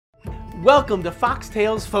Welcome to Fox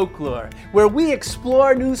Tales Folklore, where we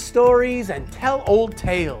explore new stories and tell old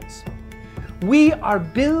tales. We are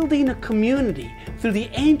building a community through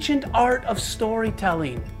the ancient art of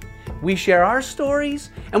storytelling. We share our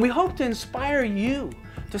stories, and we hope to inspire you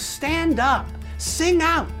to stand up, sing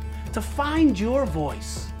out, to find your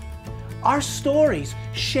voice. Our stories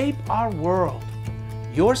shape our world.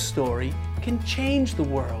 Your story can change the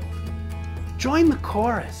world. Join the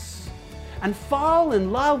chorus and fall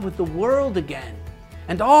in love with the world again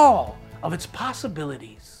and all of its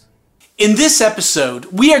possibilities. In this episode,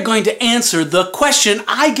 we are going to answer the question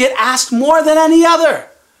I get asked more than any other.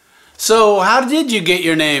 So, how did you get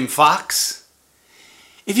your name, Fox?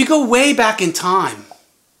 If you go way back in time,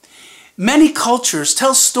 many cultures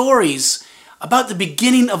tell stories about the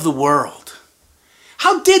beginning of the world.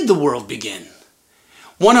 How did the world begin?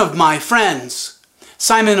 One of my friends,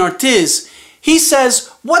 Simon Ortiz, he says,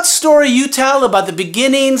 what story you tell about the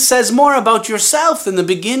beginning says more about yourself than the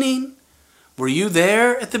beginning. Were you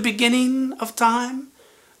there at the beginning of time?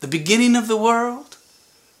 The beginning of the world?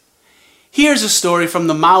 Here's a story from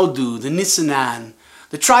the Maudu, the Nisinan,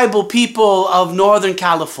 the tribal people of Northern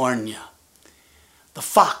California. The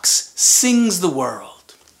fox sings the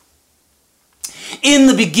world. In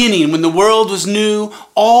the beginning, when the world was new,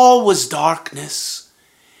 all was darkness.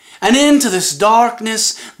 And into this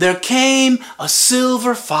darkness there came a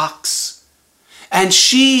silver fox, and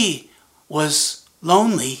she was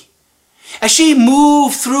lonely. As she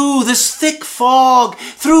moved through this thick fog,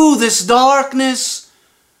 through this darkness,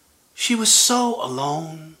 she was so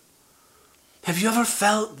alone. Have you ever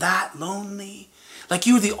felt that lonely? Like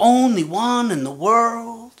you were the only one in the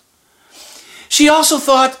world? She also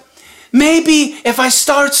thought, maybe if I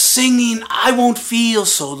start singing, I won't feel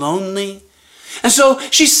so lonely. And so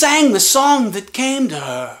she sang the song that came to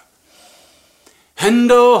her.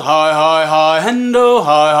 Hendo hi hi hi, hendo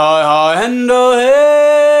hi hi hi, hendo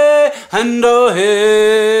hey, hendo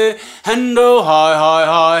hey, hendo hi hi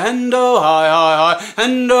hi, hendo hi hi hi,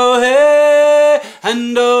 hendo hey,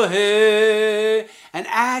 hendo hey. And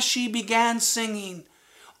as she began singing,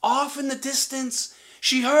 off in the distance,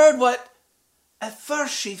 she heard what at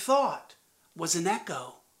first she thought was an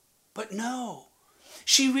echo. But no,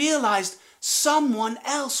 she realized someone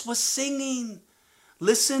else was singing.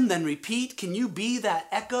 Listen, then repeat. Can you be that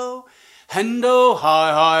echo? Hendo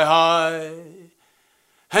hi hi hi.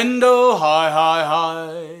 Hendo hi hi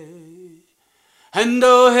hi.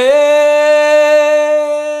 Hendo hey.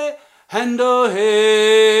 Hendo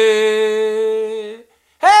hey.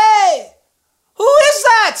 Hey! Who is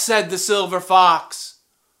that? Said the silver fox.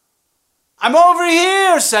 I'm over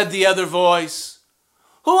here, said the other voice.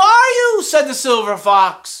 Who are you? Said the silver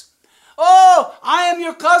fox. Oh, I am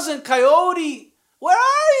your cousin, Coyote. Where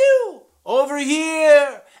are you? Over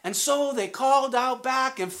here. And so they called out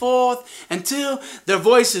back and forth until their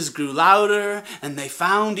voices grew louder and they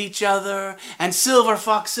found each other. And Silver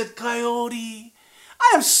Fox said, Coyote,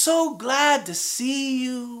 I am so glad to see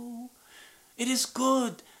you. It is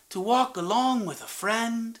good to walk along with a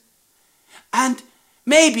friend. And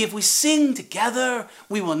maybe if we sing together,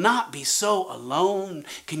 we will not be so alone.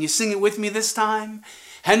 Can you sing it with me this time?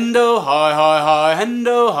 Hendo hi hi hi,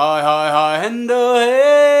 hendo hi hi hi, hendo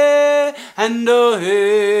hey, hendo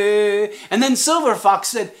hey. And then Silver Fox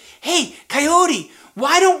said, hey, Coyote,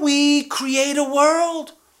 why don't we create a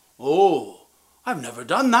world? Oh, I've never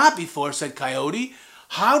done that before, said Coyote.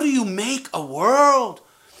 How do you make a world?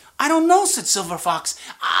 I don't know, said Silver Fox.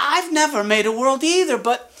 I've never made a world either,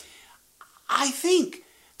 but I think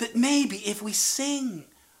that maybe if we sing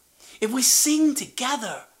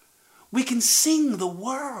together, we can sing the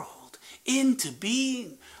world into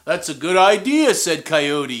being. That's a good idea, said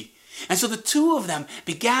Coyote. And so the two of them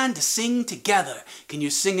began to sing together. Can you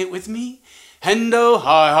sing it with me? Hendo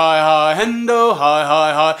hi hi hi, hendo hi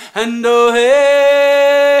hi hi, hendo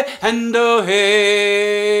hey, hendo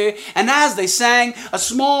hey. And as they sang, a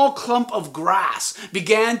small clump of grass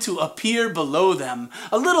began to appear below them.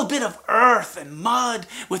 A little bit of earth and mud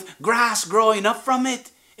with grass growing up from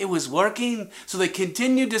it. It was working, so they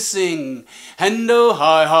continued to sing. Hendo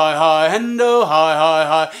hi hi hi, hendo hi hi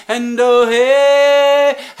hi, hendo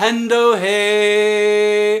hey, hendo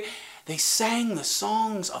hey. They sang the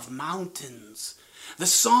songs of mountains, the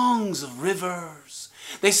songs of rivers.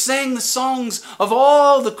 They sang the songs of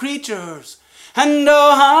all the creatures.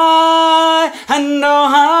 Hendo hi, hendo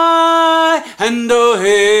hi, hendo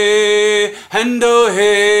hey, hendo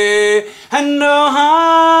hey, hendo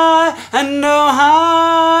hi, hendo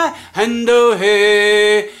hi, hendo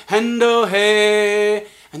hey, hendo hey.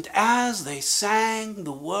 And as they sang,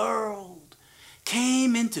 the world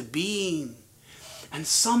came into being. And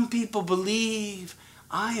some people believe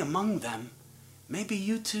I among them, maybe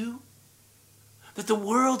you too? That the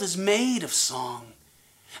world is made of song.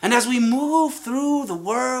 And as we move through the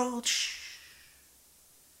world,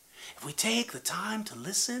 if we take the time to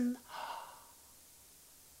listen,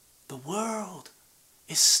 the world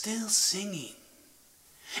is still singing.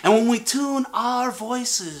 And when we tune our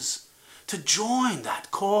voices to join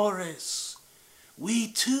that chorus,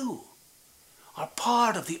 we too are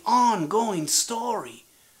part of the ongoing story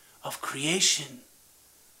of creation.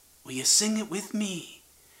 Will you sing it with me?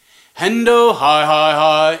 Hendo hi hi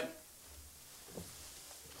hi.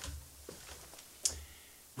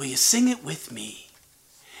 Will you sing it with me?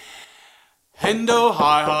 Hendo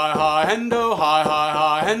hi hi hi, hendo hi hi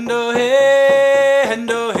hi, hendo hey,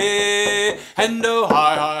 hendo hey, hendo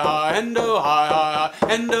hi hi hi, hendo hi hi hi,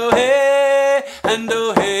 hendo hey,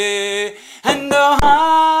 hendo hey, hendo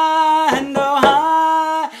hi, hendo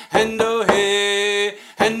hi, hendo hey,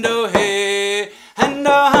 hendo hey,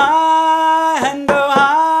 hendo hi, hendo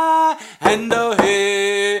hi, hendo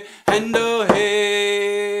hey, hendo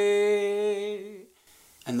hey.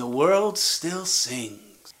 And the world still sings.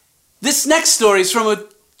 This next story is from a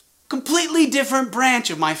completely different branch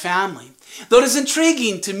of my family, though it is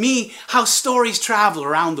intriguing to me how stories travel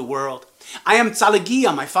around the world. I am Tsalagi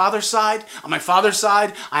on my father's side. On my father's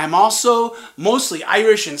side, I am also mostly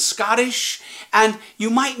Irish and Scottish, and you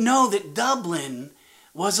might know that Dublin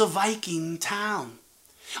was a Viking town.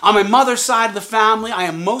 On my mother's side of the family, I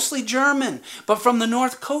am mostly German, but from the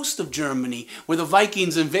north coast of Germany, where the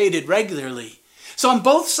Vikings invaded regularly. So on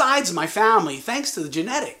both sides of my family, thanks to the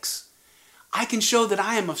genetics, I can show that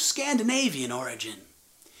I am of Scandinavian origin.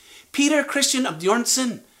 Peter Christian of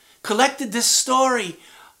Bjornson collected this story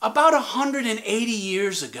about 180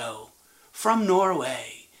 years ago from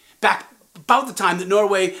Norway, back about the time that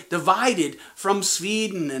Norway divided from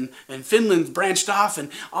Sweden and Finland branched off,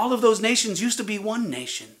 and all of those nations used to be one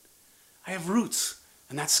nation. I have roots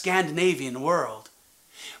in that Scandinavian world.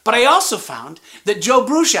 But I also found that Joe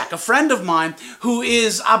Bruchak, a friend of mine who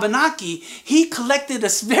is Abenaki, he collected a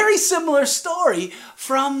very similar story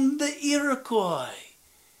from the Iroquois.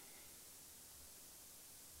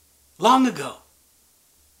 Long ago,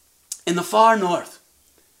 in the far north,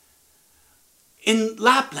 in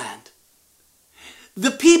Lapland, the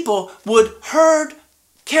people would herd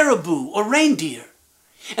caribou or reindeer.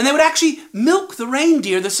 And they would actually milk the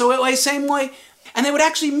reindeer the same way. And they would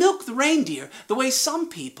actually milk the reindeer the way some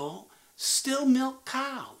people still milk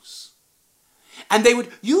cows. And they would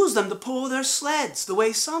use them to pull their sleds the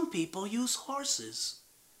way some people use horses.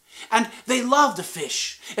 And they loved to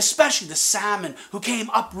fish, especially the salmon who came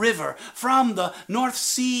upriver from the North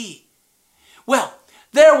Sea. Well,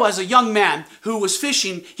 there was a young man who was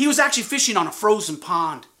fishing. He was actually fishing on a frozen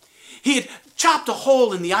pond. He had chopped a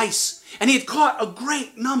hole in the ice, and he had caught a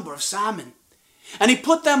great number of salmon. And he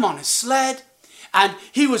put them on his sled, and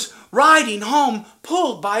he was riding home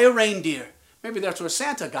pulled by a reindeer. Maybe that's where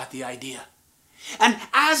Santa got the idea. And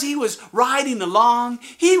as he was riding along,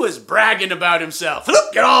 he was bragging about himself.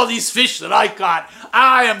 Look at all these fish that I caught.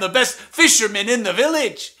 I am the best fisherman in the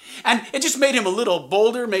village. And it just made him a little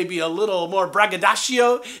bolder, maybe a little more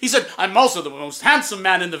braggadocio. He said, I'm also the most handsome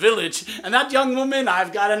man in the village. And that young woman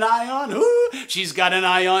I've got an eye on, she's got an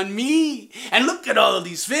eye on me. And look at all of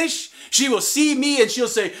these fish. She will see me and she'll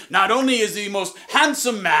say, not only is he the most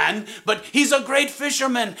handsome man, but he's a great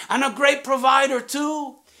fisherman and a great provider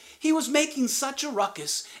too. He was making such a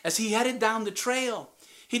ruckus as he headed down the trail.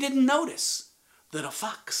 He didn't notice that a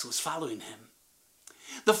fox was following him.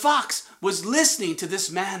 The fox was listening to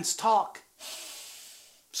this man's talk,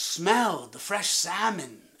 smelled the fresh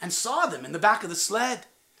salmon, and saw them in the back of the sled.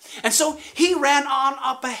 And so he ran on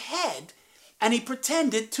up ahead and he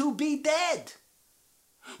pretended to be dead.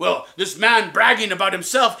 Well, this man bragging about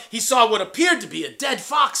himself, he saw what appeared to be a dead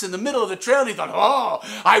fox in the middle of the trail. And he thought,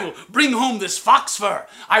 I will bring home this fox fur.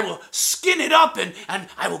 I will skin it up and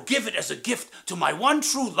I will give it as a gift to my one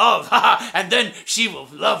true love. And then she will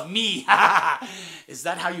love me. Is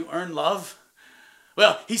that how you earn love?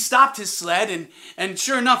 Well, he stopped his sled and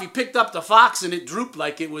sure enough, he picked up the fox and it drooped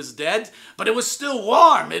like it was dead, but it was still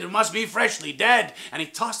warm. It must be freshly dead. And he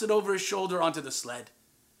tossed it over his shoulder onto the sled.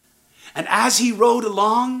 And as he rode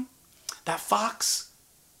along, that fox,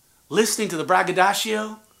 listening to the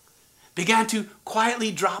braggadocio, began to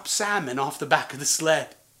quietly drop salmon off the back of the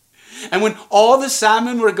sled. And when all the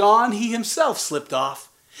salmon were gone, he himself slipped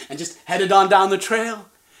off and just headed on down the trail,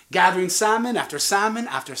 gathering salmon after salmon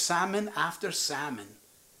after salmon after salmon.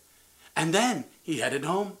 And then he headed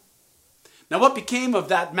home. Now what became of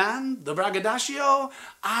that man, the braggadocio,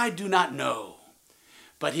 I do not know.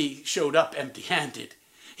 But he showed up empty-handed.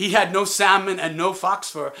 He had no salmon and no fox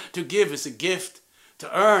fur to give as a gift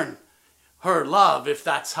to earn her love, if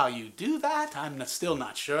that's how you do that. I'm still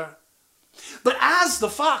not sure. But as the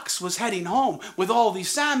fox was heading home with all these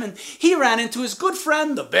salmon, he ran into his good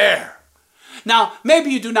friend, the bear. Now,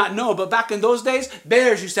 maybe you do not know, but back in those days,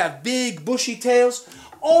 bears used to have big, bushy tails,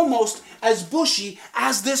 almost as bushy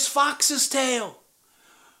as this fox's tail.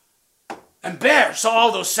 And Bear saw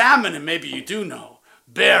all those salmon, and maybe you do know,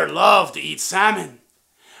 Bear loved to eat salmon.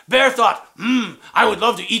 Bear thought, I would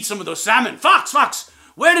love to eat some of those salmon. Fox,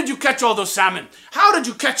 where did you catch all those salmon? How did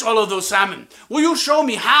you catch all of those salmon? Will you show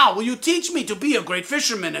me how? Will you teach me to be a great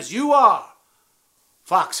fisherman as you are?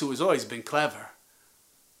 Fox, who has always been clever,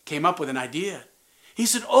 came up with an idea. He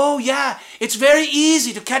said, oh yeah, it's very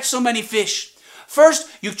easy to catch so many fish. First,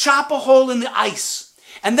 you chop a hole in the ice,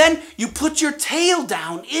 and then you put your tail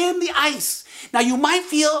down in the ice. Now you might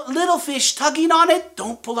feel little fish tugging on it.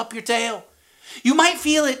 Don't pull up your tail. You might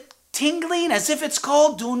feel it tingling as if it's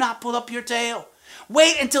cold. Do not pull up your tail.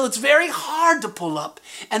 Wait until it's very hard to pull up,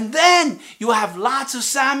 and then you have lots of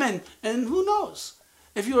salmon. And who knows,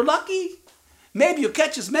 if you're lucky, maybe you'll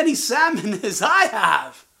catch as many salmon as I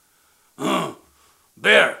have.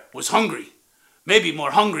 Bear was hungry, maybe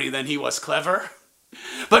more hungry than he was clever.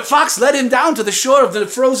 But Fox led him down to the shore of the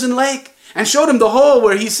frozen lake and showed him the hole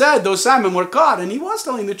where he said those salmon were caught, and he was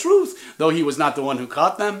telling the truth, though he was not the one who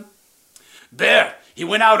caught them. Bear, he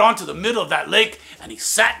went out onto the middle of that lake, and he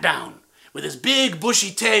sat down with his big bushy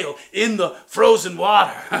tail in the frozen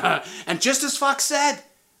water. And just as Fox said,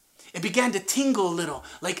 it began to tingle a little,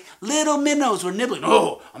 like little minnows were nibbling.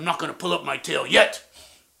 Oh, I'm not going to pull up my tail yet.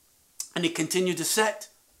 And it continued to set.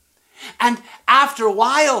 And after a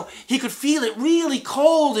while, he could feel it really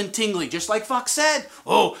cold and tingly, just like Fox said.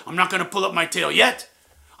 Oh, I'm not going to pull up my tail yet.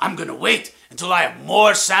 I'm going to wait until I have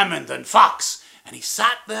more salmon than Fox. And he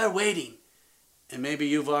sat there waiting. And maybe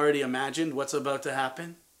you've already imagined what's about to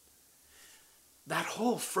happen. That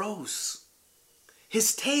hole froze.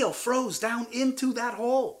 His tail froze down into that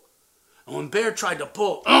hole. And when Bear tried to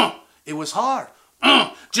pull, it was hard,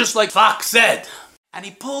 just like Fox said. And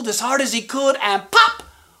he pulled as hard as he could, and pop,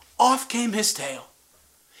 off came his tail.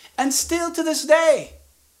 And still to this day,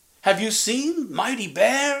 have you seen Mighty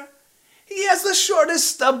Bear? He has the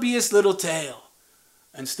shortest, stubbiest little tail.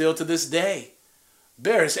 And still to this day,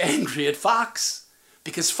 Bear is angry at Fox,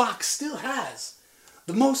 because Fox still has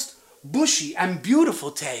the most bushy and beautiful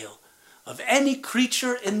tail of any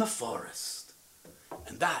creature in the forest.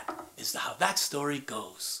 And that is how that story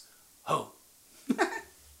goes. Ho!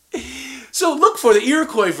 So look for the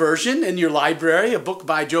Iroquois version in your library, a book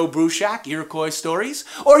by Joe Bruchac, Iroquois Stories.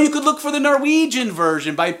 Or you could look for the Norwegian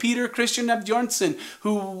version by Peter Christian Bjornson,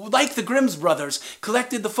 who, like the Grimm's brothers,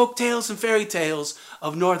 collected the folk tales and fairy tales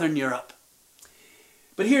of Northern Europe.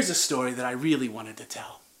 But here's a story that I really wanted to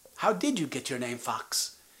tell. How did you get your name,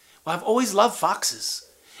 Fox? Well, I've always loved foxes.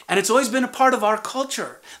 And it's always been a part of our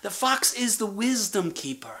culture that Fox is the wisdom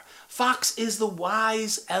keeper. Fox is the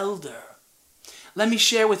wise elder. Let me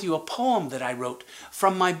share with you a poem that I wrote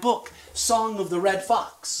from my book, Song of the Red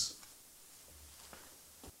Fox.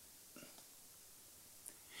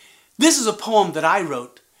 This is a poem that I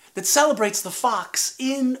wrote that celebrates the fox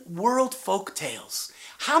in world folk tales.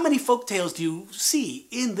 How many folk tales do you see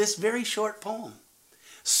in this very short poem?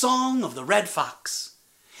 Song of the Red Fox.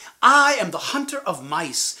 I am the hunter of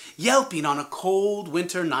mice, yelping on a cold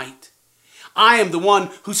winter night. I am the one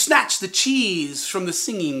who snatched the cheese from the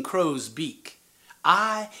singing crow's beak.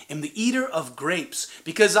 I am the eater of grapes,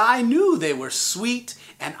 because I knew they were sweet,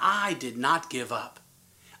 and I did not give up.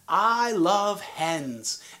 I love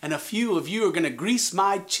hens, and a few of you are going to grease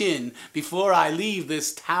my chin before I leave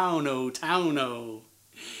this town-o, town-o.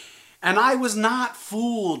 And I was not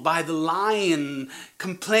fooled by the lion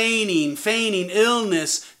complaining, feigning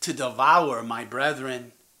illness to devour my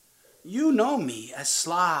brethren. You know me as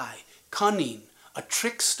sly, cunning, a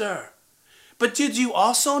trickster. But did you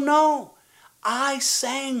also know I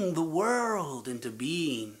sang the world into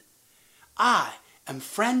being? I am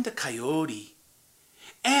Friend the Coyote,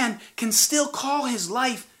 and can still call his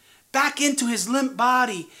life back into his limp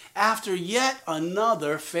body after yet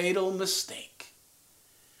another fatal mistake.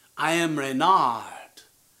 I am Renard.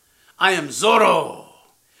 I am Zorro.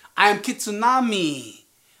 I am Kitsunami.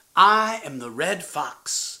 I am the Red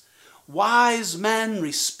Fox. Wise men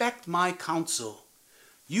respect my counsel.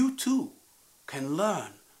 You too can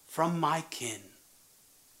learn from my kin.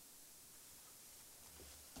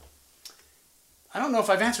 I don't know if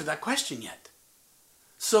I've answered that question yet.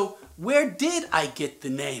 So where did I get the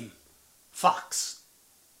name Fox?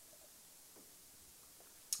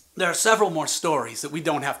 There are several more stories that we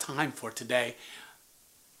don't have time for today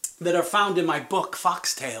that are found in my book,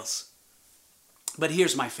 Fox Tales. But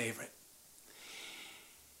here's my favorite.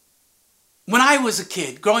 When I was a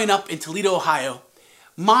kid, growing up in Toledo, Ohio,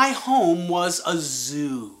 my home was a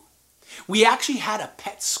zoo. We actually had a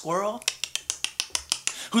pet squirrel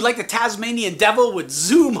who, like the Tasmanian devil, would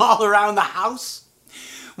zoom all around the house.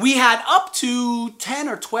 We had up to 10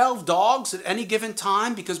 or 12 dogs at any given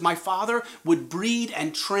time because my father would breed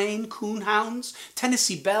and train coonhounds.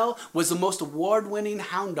 Tennessee Belle was the most award-winning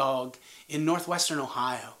hound dog in northwestern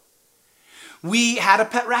Ohio. We had a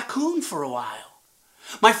pet raccoon for a while.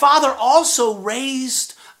 My father also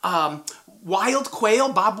raised wild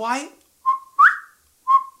quail, bobwhite,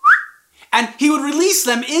 and he would release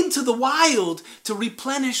them into the wild to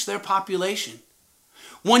replenish their population.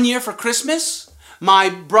 One year for Christmas, my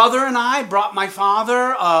brother and I brought my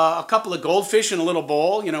father a couple of goldfish in a little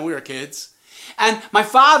bowl. You know, we were kids. And my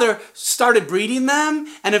father started breeding them,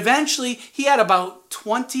 and eventually he had about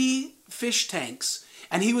 20 fish tanks,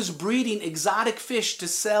 and he was breeding exotic fish to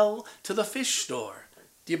sell to the fish store.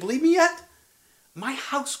 Do you believe me yet? My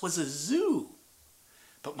house was a zoo,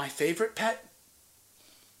 but my favorite pet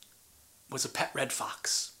was a pet red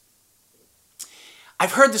fox.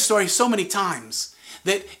 I've heard the story so many times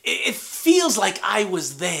that it feels like I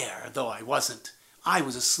was there, though I wasn't. I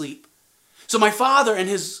was asleep. So my father and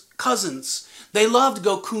his cousins, they loved to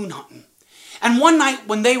go coon hunting. And one night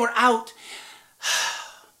when they were out,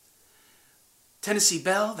 Tennessee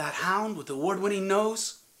Belle, that hound with the award-winning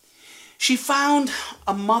nose, she found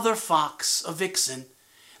a mother fox, a vixen,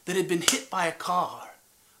 that had been hit by a car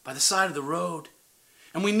by the side of the road.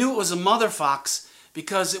 And we knew it was a mother fox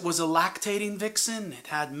because it was a lactating vixen. It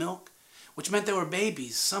had milk, which meant there were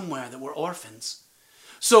babies somewhere that were orphans.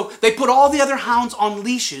 So they put all the other hounds on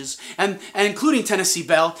leashes, and including Tennessee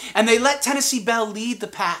Belle, and they let Tennessee Belle lead the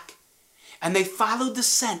pack. And they followed the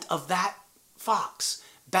scent of that fox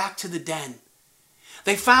back to the den.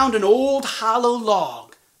 They found an old hollow log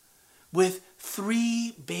with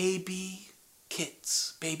 3 baby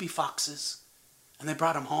kits, baby foxes, and they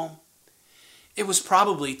brought them home. It was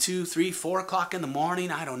probably 2, 3, 4 o'clock in the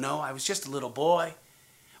morning. I don't know. I was just a little boy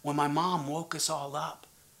when my mom woke us all up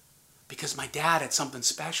because my dad had something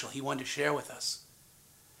special he wanted to share with us.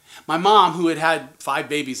 My mom, who had had 5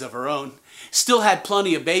 babies of her own, still had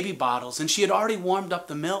plenty of baby bottles, and she had already warmed up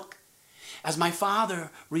the milk as my father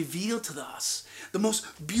revealed to us the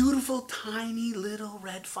most beautiful, tiny little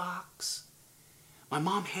red fox. My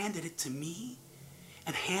mom handed it to me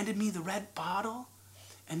and handed me the red bottle.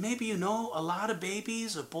 And maybe you know a lot of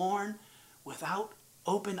babies are born without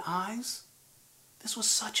open eyes. This was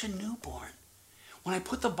such a newborn. When I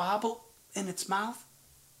put the bottle in its mouth,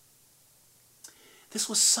 this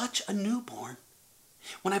was such a newborn.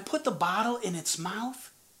 When I put the bottle in its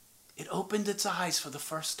mouth, it opened its eyes for the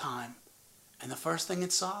first time. And the first thing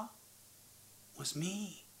it saw was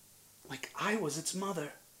me, like I was its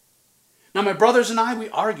mother. Now my brothers and I, we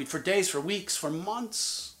argued for days, for weeks, for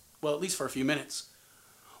months, well, at least for a few minutes.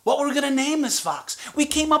 What were we going to name this fox? We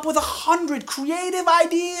came up with 100 creative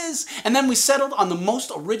ideas, and then we settled on the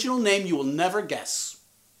most original name you will never guess.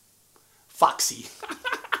 Foxy.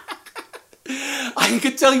 I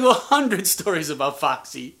could tell you 100 stories about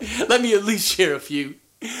Foxy. Let me at least share a few.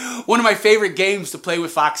 One of my favorite games to play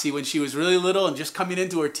with Foxy when she was really little and just coming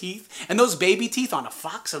into her teeth, and those baby teeth on a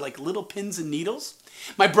fox are like little pins and needles.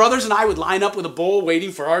 My brothers and I would line up with a bowl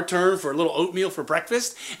waiting for our turn for a little oatmeal for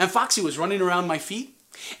breakfast, and Foxy was running around my feet.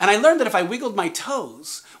 And I learned that if I wiggled my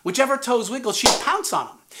toes, whichever toes wiggled, she'd pounce on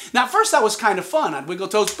them. Now, at first that was kind of fun. I'd wiggle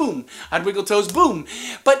toes, boom. I'd wiggle toes, boom.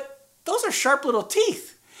 But those are sharp little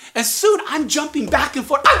teeth. And soon I'm jumping back and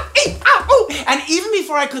forth. Ow, ee, ow, ooh. And even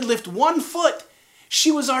before I could lift one foot,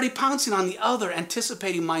 she was already pouncing on the other,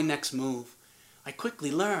 anticipating my next move. I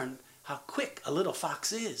quickly learned how quick a little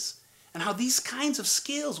fox is and how these kinds of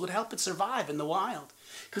skills would help it survive in the wild.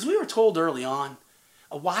 Because we were told early on,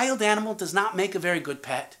 a wild animal does not make a very good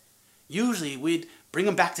pet. Usually we'd bring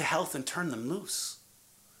them back to health and turn them loose.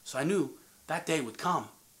 So I knew that day would come.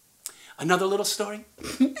 Another little story.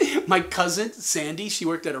 My cousin, Sandy, she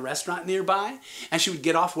worked at a restaurant nearby, and she would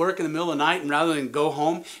get off work in the middle of the night, and rather than go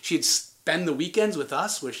home, she'd spend the weekends with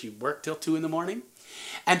us where she worked till 2 in the morning.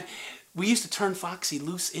 And we used to turn Foxy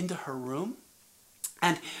loose into her room,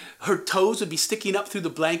 and her toes would be sticking up through the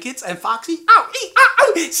blankets, and Foxy, ow, ee, ow,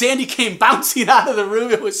 ow. Sandy came bouncing out of the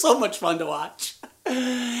room. It was so much fun to watch.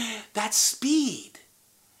 That speed,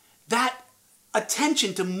 that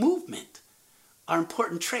attention to movement are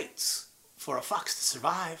important traits for a fox to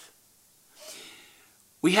survive.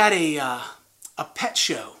 We had a pet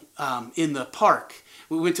show in the park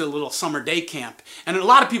we went to a little summer day camp. And a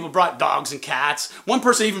lot of people brought dogs and cats. One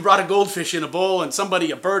person even brought a goldfish in a bowl and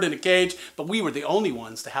somebody a bird in a cage. But we were the only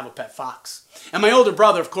ones to have a pet fox. And my older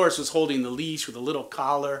brother, of course, was holding the leash with a little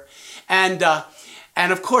collar. And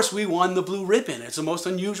of course, we won the blue ribbon. It's the most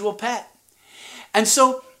unusual pet. And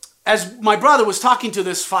so, as my brother was talking to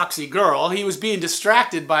this foxy girl, he was being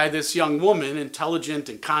distracted by this young woman, intelligent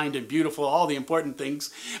and kind and beautiful, all the important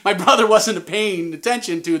things. My brother wasn't paying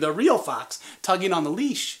attention to the real fox tugging on the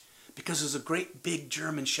leash because it was a great big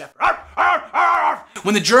German shepherd.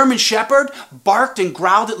 When the German shepherd barked and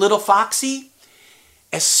growled at little Foxy,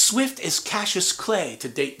 as swift as Cassius Clay to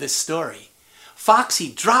date this story,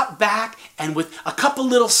 Foxy dropped back and with a couple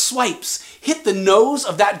little swipes hit the nose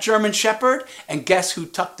of that German shepherd, and guess who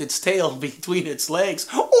tucked its tail between its legs?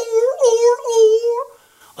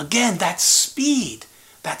 Again, that speed,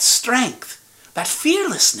 that strength, that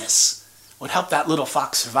fearlessness would help that little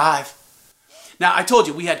fox survive. Now, I told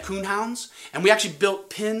you we had coonhounds, and we actually built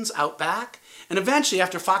pens out back. And eventually,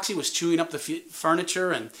 after Foxy was chewing up the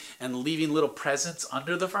furniture and leaving little presents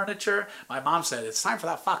under the furniture, my mom said, it's time for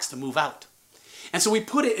that fox to move out. And so we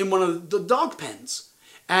put it in one of the dog pens,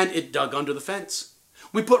 and it dug under the fence.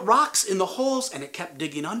 We put rocks in the holes, and it kept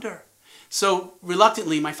digging under. So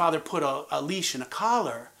reluctantly, my father put a leash and a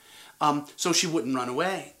collar so she wouldn't run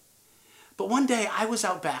away. But one day, I was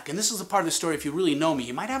out back, and this is a part of the story, if you really know me,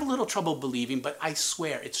 you might have a little trouble believing, but I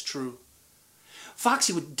swear it's true.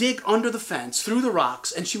 Foxy would dig under the fence, through the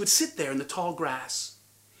rocks, and she would sit there in the tall grass.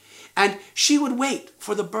 And she would wait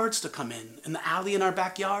for the birds to come in the alley in our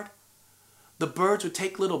backyard. The birds would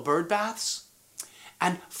take little bird baths,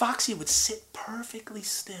 and Foxy would sit perfectly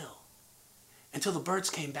still until the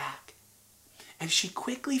birds came back. And she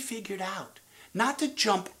quickly figured out not to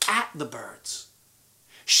jump at the birds.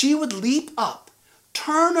 She would leap up,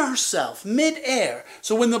 turn herself mid-air,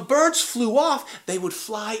 so when the birds flew off, they would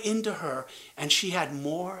fly into her, and she had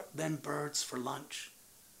more than birds for lunch.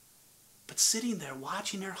 But sitting there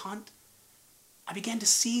watching her hunt, I began to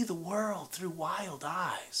see the world through wild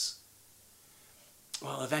eyes.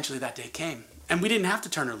 Well, eventually that day came, and we didn't have to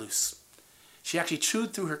turn her loose. She actually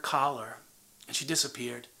chewed through her collar, and she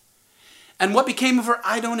disappeared. And what became of her,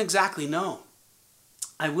 I don't exactly know.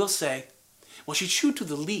 I will say, well, she chewed through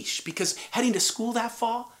the leash because heading to school that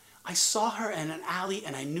fall, I saw her in an alley,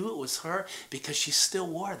 and I knew it was her because she still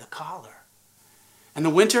wore the collar. And the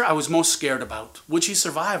winter I was most scared about. Would she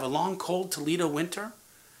survive a long, cold Toledo winter?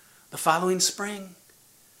 The following spring,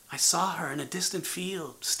 I saw her in a distant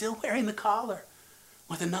field, still wearing the collar,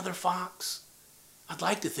 with another fox. I'd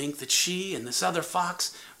like to think that she and this other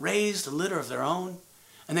fox raised a litter of their own,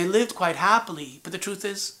 and they lived quite happily, but the truth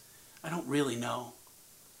is, I don't really know.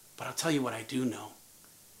 But I'll tell you what I do know.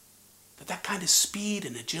 That kind of speed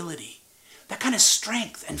and agility, that kind of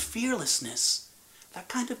strength and fearlessness, that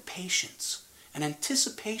kind of patience and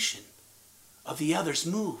anticipation of the other's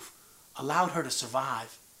move allowed her to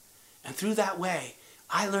survive. And through that way,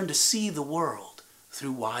 I learned to see the world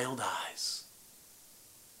through wild eyes.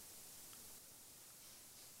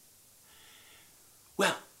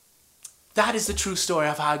 Well, that is the true story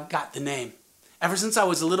of how I got the name, ever since I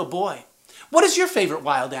was a little boy. What is your favorite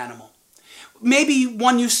wild animal? Maybe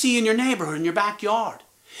one you see in your neighborhood, in your backyard.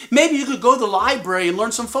 Maybe you could go to the library and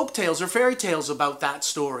learn some folk tales or fairy tales about that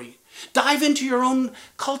story. Dive into your own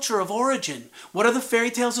culture of origin. What are the fairy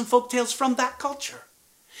tales and folk tales from that culture?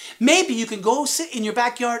 Maybe you can go sit in your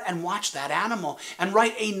backyard and watch that animal and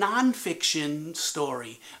write a nonfiction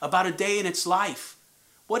story about a day in its life.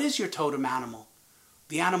 What is your totem animal?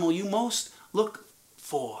 The animal you most look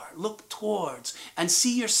for, look towards, and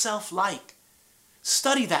see yourself like.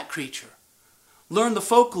 Study that creature. Learn the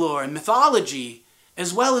folklore and mythology,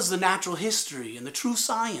 as well as the natural history and the true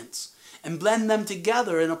science, and blend them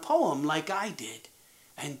together in a poem like I did.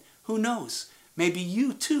 And who knows, maybe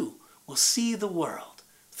you too will see the world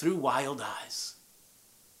through wild eyes.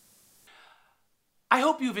 I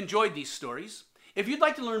hope you've enjoyed these stories. If you'd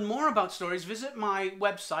like to learn more about stories, visit my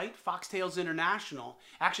website, Foxtales International.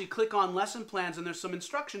 Actually, click on lesson plans, and there's some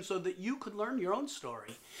instructions so that you could learn your own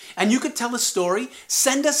story. And you could tell a story,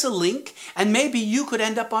 send us a link, and maybe you could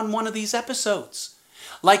end up on one of these episodes.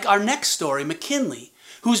 Like our next story, McKinley,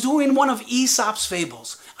 who's doing one of Aesop's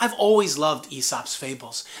fables. I've always loved Aesop's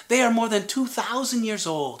fables. They are more than 2,000 years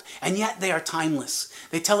old, and yet they are timeless.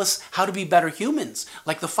 They tell us how to be better humans,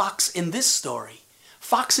 like the fox in this story.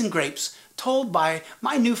 Fox and Grapes, told by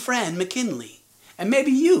my new friend McKinley. And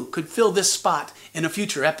maybe you could fill this spot in a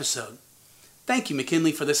future episode. Thank you,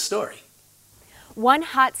 McKinley, for this story. One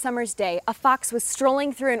hot summer's day, a fox was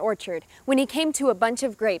strolling through an orchard when he came to a bunch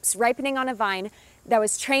of grapes ripening on a vine that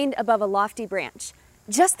was trained above a lofty branch.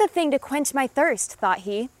 Just the thing to quench my thirst, thought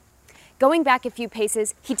he. Going back a few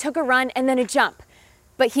paces, he took a run and then a jump,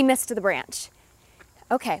 but he missed the branch.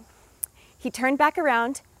 Okay, he turned back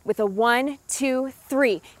around with a 1, 2,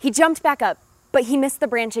 3. He jumped back up, but he missed the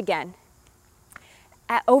branch again.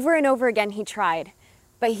 Over and over again he tried,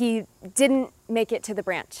 but he didn't make it to the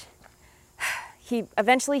branch.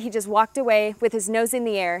 Eventually he just walked away with his nose in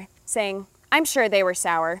the air, saying, "I'm sure they were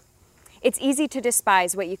sour." It's easy to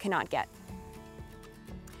despise what you cannot get.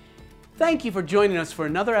 Thank you for joining us for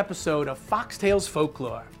another episode of Foxtails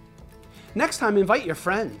Folklore. Next time, invite your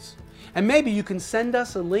friends. And maybe you can send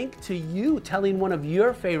us a link to you telling one of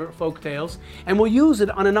your favorite folk tales, and we'll use it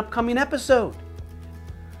on an upcoming episode.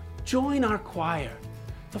 Join our choir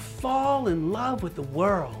to fall in love with the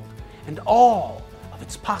world and all of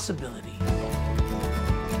its possibilities.